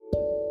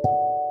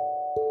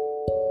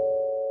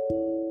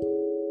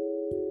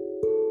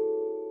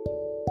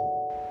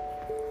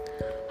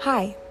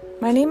Hi,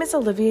 my name is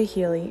Olivia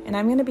Healy, and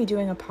I'm going to be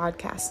doing a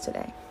podcast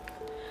today.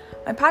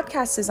 My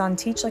podcast is on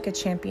Teach Like a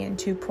Champion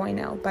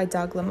 2.0 by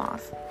Doug Lemov.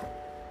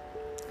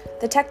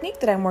 The technique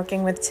that I'm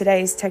working with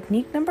today is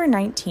technique number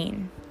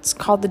 19. It's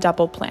called the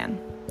double plan.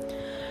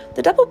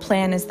 The double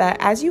plan is that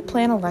as you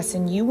plan a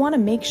lesson, you want to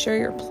make sure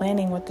you're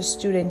planning what the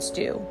students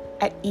do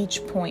at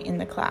each point in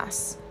the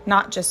class,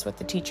 not just what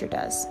the teacher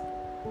does.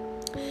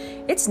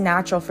 It's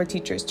natural for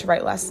teachers to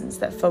write lessons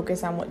that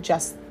focus on what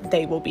just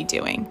they will be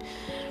doing.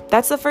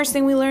 That's the first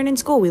thing we learn in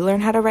school. We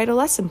learn how to write a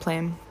lesson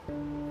plan.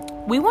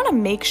 We want to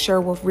make sure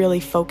we're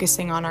really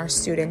focusing on our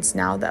students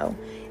now, though.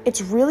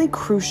 It's really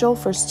crucial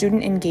for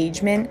student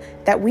engagement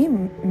that we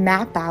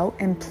map out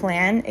and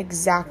plan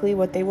exactly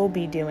what they will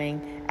be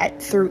doing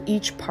through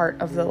each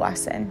part of the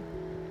lesson.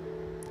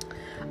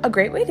 A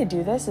great way to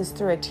do this is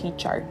through a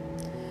T-chart.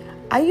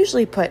 I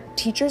usually put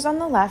teachers on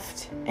the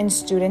left and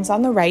students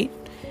on the right,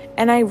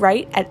 and I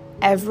write at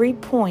every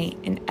point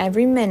in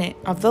every minute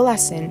of the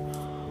lesson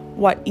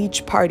what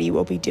each party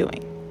will be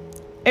doing.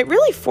 It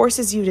really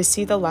forces you to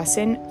see the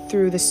lesson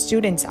through the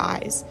student's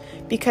eyes,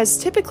 because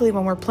typically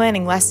when we're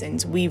planning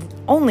lessons, we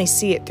only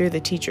see it through the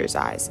teacher's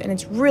eyes, and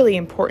it's really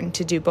important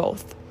to do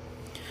both.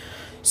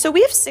 So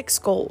we have 6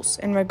 goals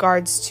in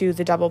regards to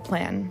the double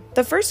plan.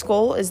 The first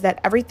goal is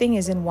that everything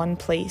is in one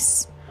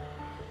place.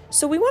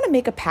 So we want to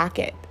make a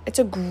packet. It's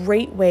a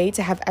great way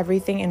to have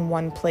everything in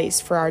one place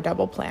for our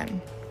double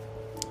plan.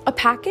 A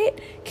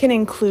packet can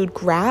include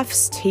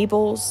graphs,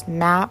 tables,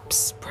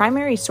 maps,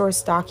 primary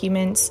source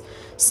documents,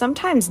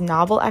 sometimes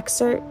novel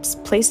excerpts,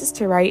 places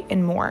to write,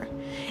 and more.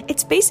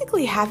 It's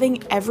basically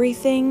having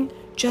everything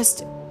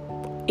just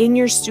in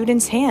your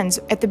students' hands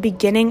at the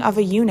beginning of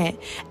a unit,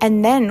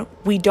 and then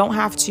we don't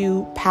have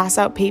to pass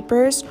out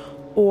papers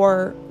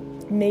or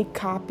make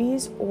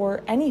copies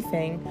or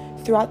anything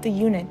throughout the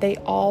unit. They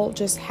all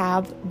just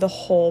have the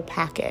whole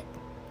packet.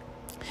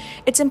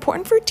 It's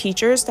important for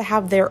teachers to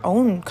have their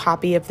own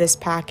copy of this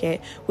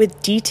packet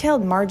with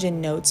detailed margin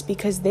notes,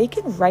 because they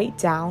can write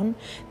down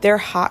their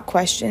hot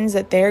questions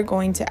that they're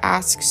going to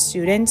ask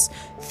students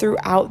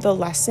throughout the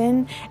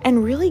lesson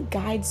and really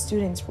guide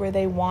students where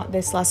they want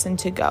this lesson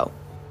to go.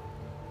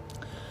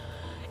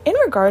 In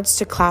regards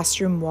to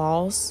classroom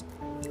walls,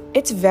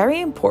 it's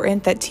very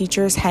important that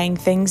teachers hang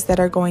things that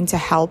are going to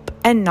help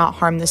and not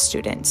harm the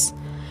students.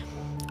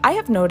 I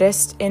have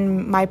noticed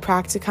in my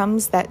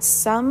practicums that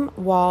some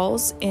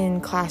walls in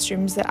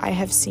classrooms that I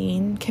have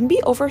seen can be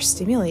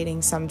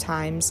overstimulating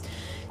sometimes.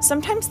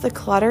 Sometimes the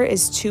clutter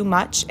is too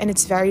much and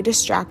it's very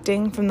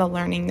distracting from the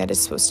learning that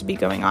is supposed to be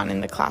going on in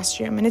the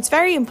classroom. And it's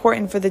very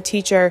important for the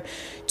teacher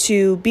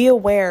to be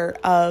aware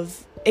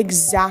of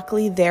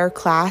exactly their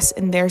class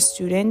and their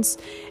students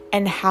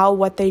and how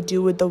what they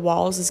do with the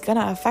walls is going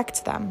to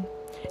affect them.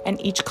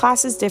 And each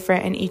class is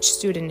different and each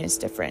student is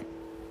different.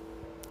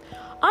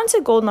 On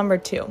to goal number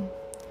 2.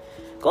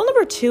 Goal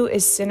number 2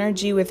 is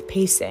synergy with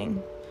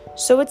pacing.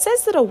 So it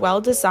says that a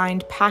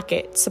well-designed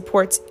packet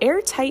supports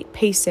airtight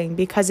pacing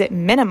because it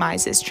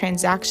minimizes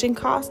transaction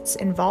costs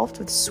involved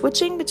with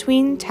switching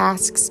between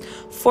tasks,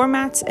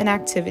 formats, and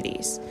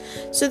activities.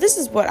 So this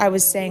is what I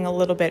was saying a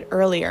little bit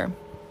earlier.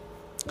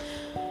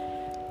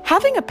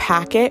 Having a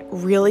packet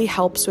really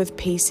helps with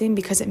pacing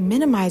because it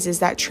minimizes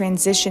that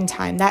transition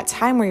time, that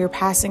time where you're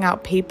passing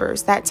out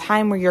papers, that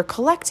time where you're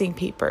collecting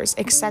papers,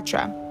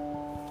 etc.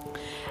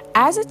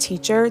 As a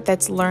teacher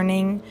that's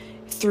learning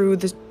through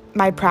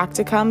my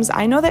practicums,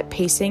 I know that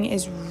pacing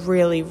is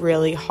really,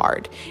 really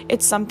hard.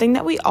 It's something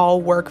that we all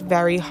work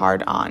very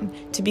hard on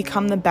to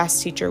become the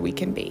best teacher we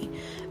can be.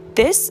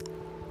 This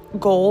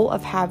goal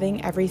of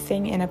having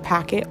everything in a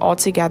packet all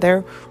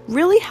together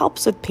really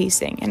helps with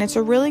pacing, and it's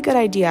a really good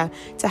idea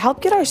to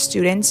help get our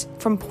students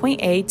from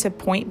point A to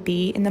point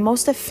B in the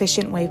most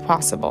efficient way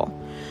possible.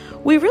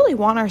 We really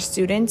want our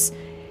students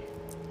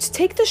to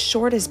take the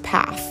shortest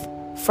path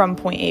from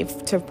point A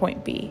to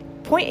point B.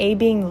 Point A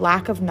being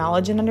lack of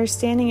knowledge and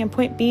understanding, and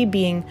point B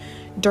being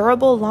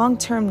durable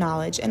long-term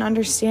knowledge and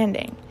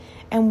understanding.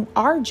 And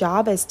our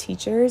job as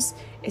teachers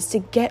is to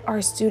get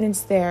our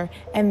students there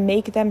and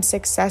make them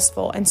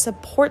successful and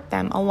support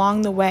them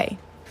along the way.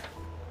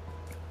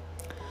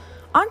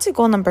 On to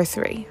goal number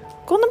 3.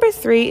 Goal number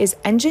 3 is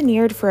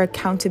engineered for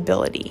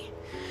accountability.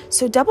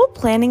 So double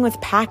planning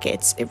with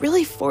packets, it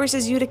really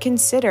forces you to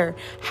consider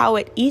how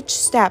at each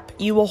step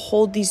you will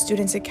hold these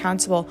students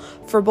accountable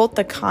for both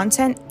the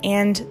content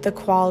and the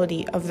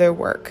quality of their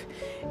work.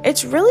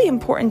 It's really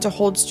important to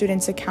hold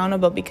students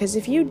accountable, because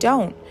if you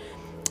don't,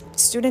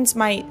 students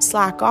might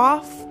slack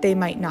off, they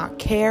might not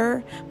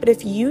care, but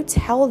if you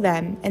tell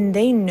them and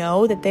they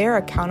know that they are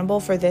accountable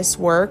for this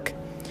work,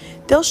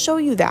 they'll show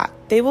you that.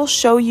 They will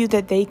show you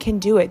that they can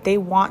do it, they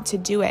want to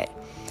do it.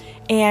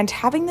 And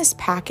having this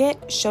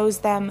packet shows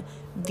them,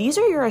 these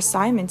are your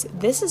assignments.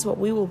 This is what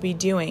we will be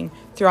doing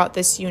throughout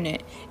this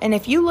unit. And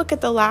if you look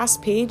at the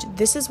last page,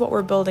 this is what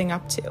we're building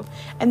up to.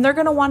 And they're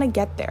going to want to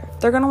get there.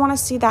 They're going to want to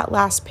see that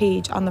last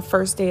page on the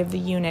first day of the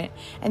unit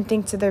and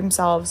think to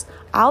themselves,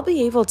 I'll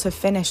be able to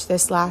finish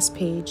this last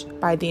page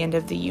by the end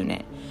of the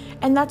unit.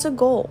 And that's a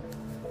goal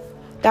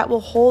that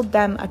will hold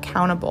them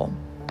accountable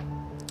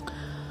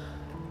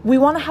We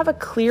want to have a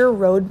clear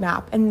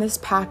roadmap, and this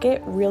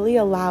packet really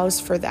allows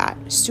for that.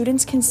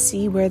 Students can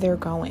see where they're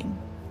going.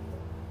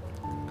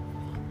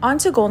 On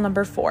to goal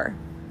number 4.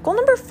 Goal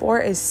number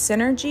 4 is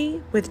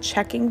synergy with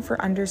checking for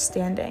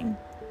understanding.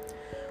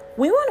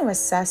 We want to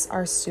assess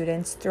our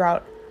students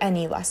throughout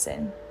any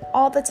lesson,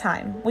 all the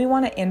time. We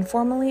want to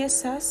informally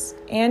assess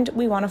and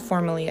we want to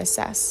formally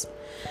assess.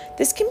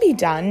 This can be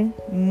done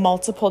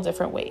multiple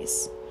different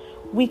ways.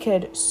 We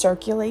could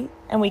circulate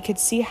and we could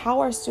see how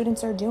our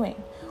students are doing.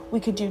 We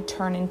could do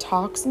turn and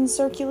talks and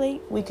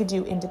circulate. We could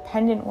do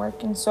independent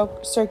work and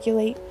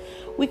circulate.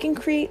 We can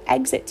create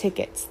exit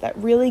tickets that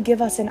really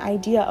give us an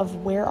idea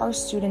of where our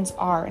students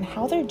are and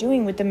how they're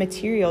doing with the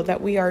material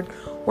that we are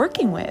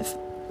working with.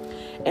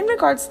 In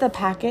regards to the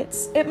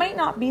packets, it might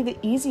not be the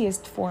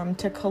easiest form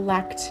to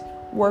collect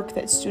work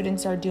that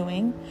students are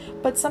doing,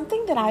 but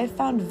something that I've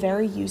found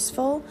very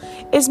useful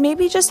is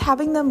maybe just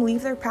having them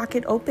leave their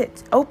packet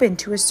open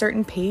to a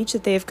certain page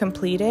that they have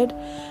completed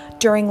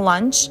during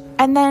lunch,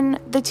 and then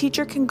the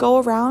teacher can go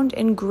around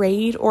and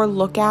grade or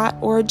look at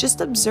or just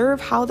observe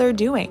how they're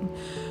doing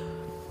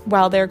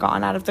while they're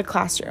gone out of the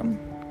classroom.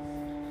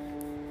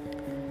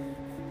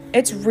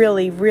 It's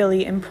really,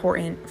 really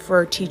important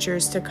for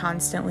teachers to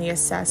constantly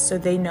assess so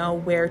they know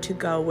where to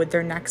go with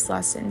their next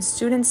lesson.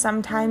 Students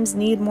sometimes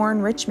need more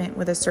enrichment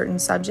with a certain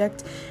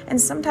subject, and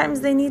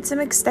sometimes they need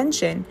some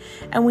extension.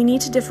 And we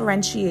need to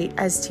differentiate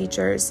as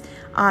teachers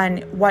on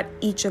what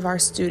each of our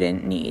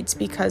student needs,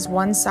 because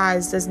one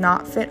size does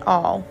not fit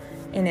all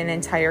in an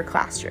entire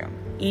classroom.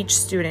 Each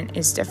student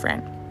is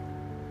different.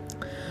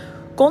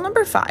 Goal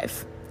number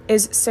 5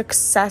 is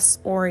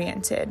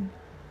success-oriented.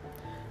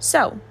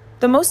 So,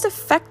 the most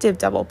effective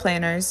double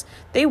planners,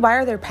 they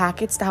wire their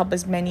packets to help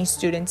as many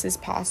students as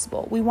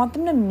possible. We want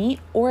them to meet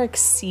or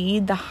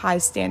exceed the high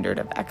standard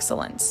of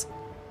excellence.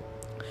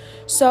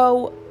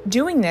 So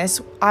doing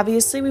this,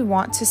 obviously we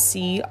want to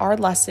see our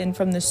lesson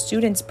from the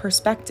student's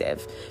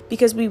perspective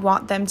because we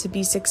want them to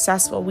be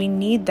successful. We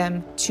need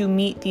them to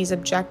meet these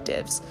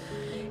objectives.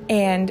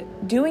 And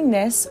doing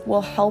this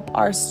will help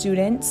our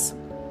students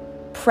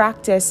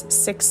practice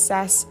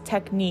success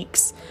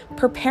techniques,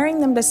 preparing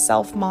them to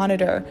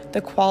self-monitor the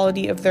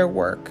quality of their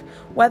work,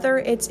 whether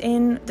it's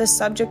in the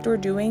subject we're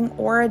doing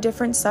or a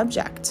different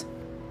subject.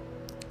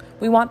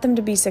 We want them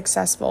to be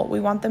successful. We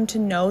want them to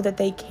know that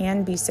they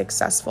can be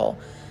successful.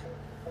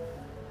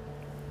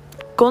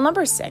 Goal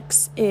number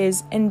 6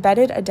 is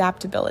embedded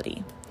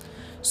adaptability.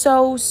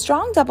 So,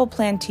 strong double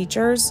plan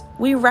teachers,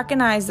 we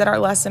recognize that our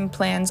lesson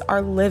plans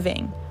are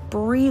living,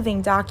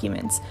 breathing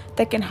documents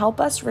that can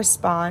help us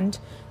respond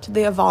to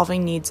the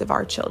evolving needs of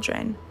our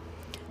children.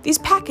 These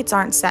packets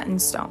aren't set in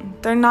stone.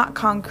 They're not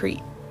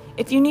concrete.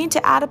 If you need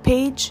to add a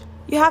page,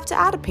 you have to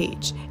add a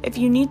page. If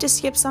you need to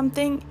skip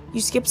something, you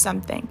skip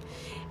something.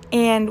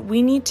 And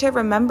we need to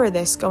remember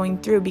this going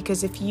through,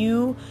 because if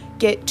you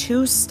get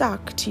too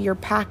stuck to your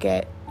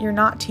packet, you're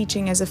not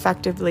teaching as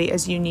effectively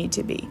as you need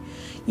to be.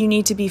 You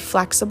need to be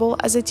flexible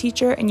as a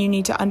teacher, and you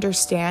need to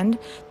understand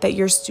that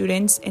your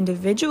students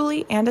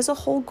individually and as a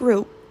whole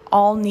group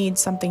all need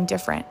something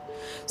different.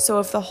 So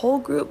if the whole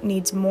group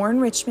needs more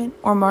enrichment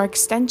or more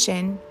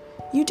extension,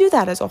 you do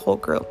that as a whole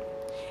group.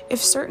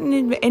 If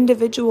certain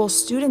individual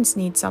students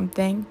need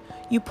something,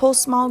 you pull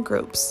small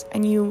groups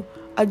and you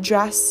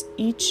address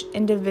each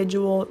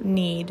individual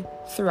need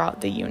throughout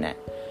the unit.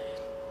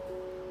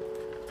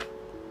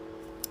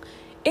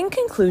 In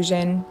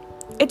conclusion,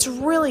 it's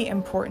really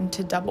important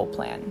to double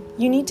plan.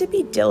 You need to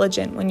be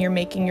diligent when you're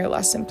making your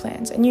lesson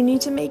plans, and you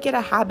need to make it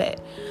a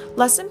habit.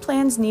 Lesson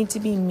plans need to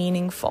be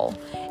meaningful,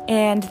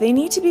 and they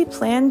need to be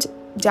planned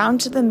down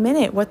to the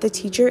minute what the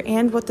teacher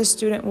and what the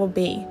student will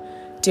be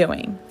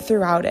doing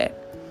throughout it.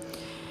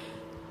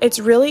 It's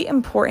really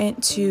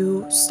important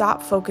to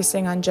stop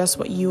focusing on just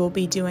what you will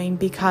be doing,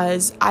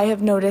 because I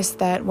have noticed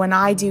that when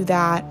I do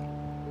that,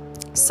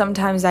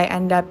 sometimes I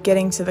end up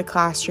getting to the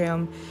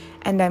classroom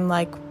and I'm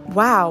like,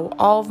 wow,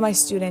 all of my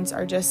students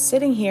are just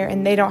sitting here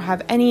and they don't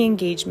have any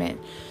engagement.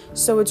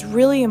 So it's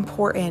really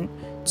important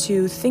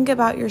to think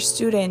about your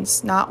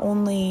students, not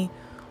only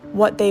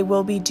what they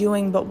will be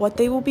doing, but what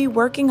they will be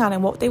working on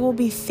and what they will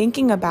be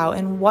thinking about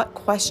and what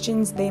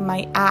questions they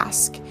might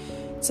ask.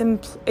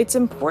 It's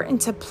important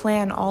to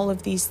plan all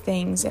of these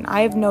things. And I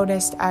have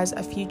noticed as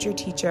a future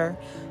teacher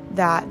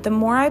that the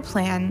more I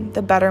plan,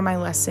 the better my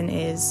lesson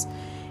is.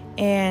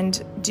 And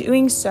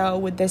doing so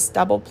with this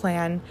double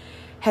plan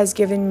has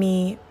given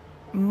me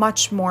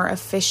much more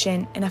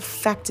efficient and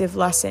effective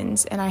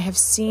lessons, and I have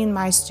seen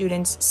my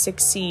students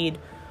succeed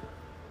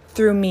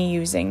through me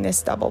using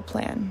this double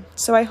plan.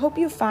 So I hope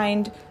you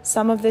find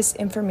some of this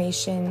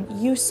information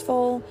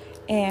useful,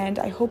 and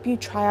I hope you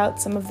try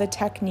out some of the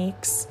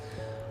techniques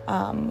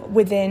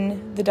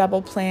within the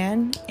double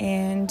plan,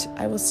 and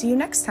I will see you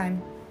next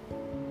time.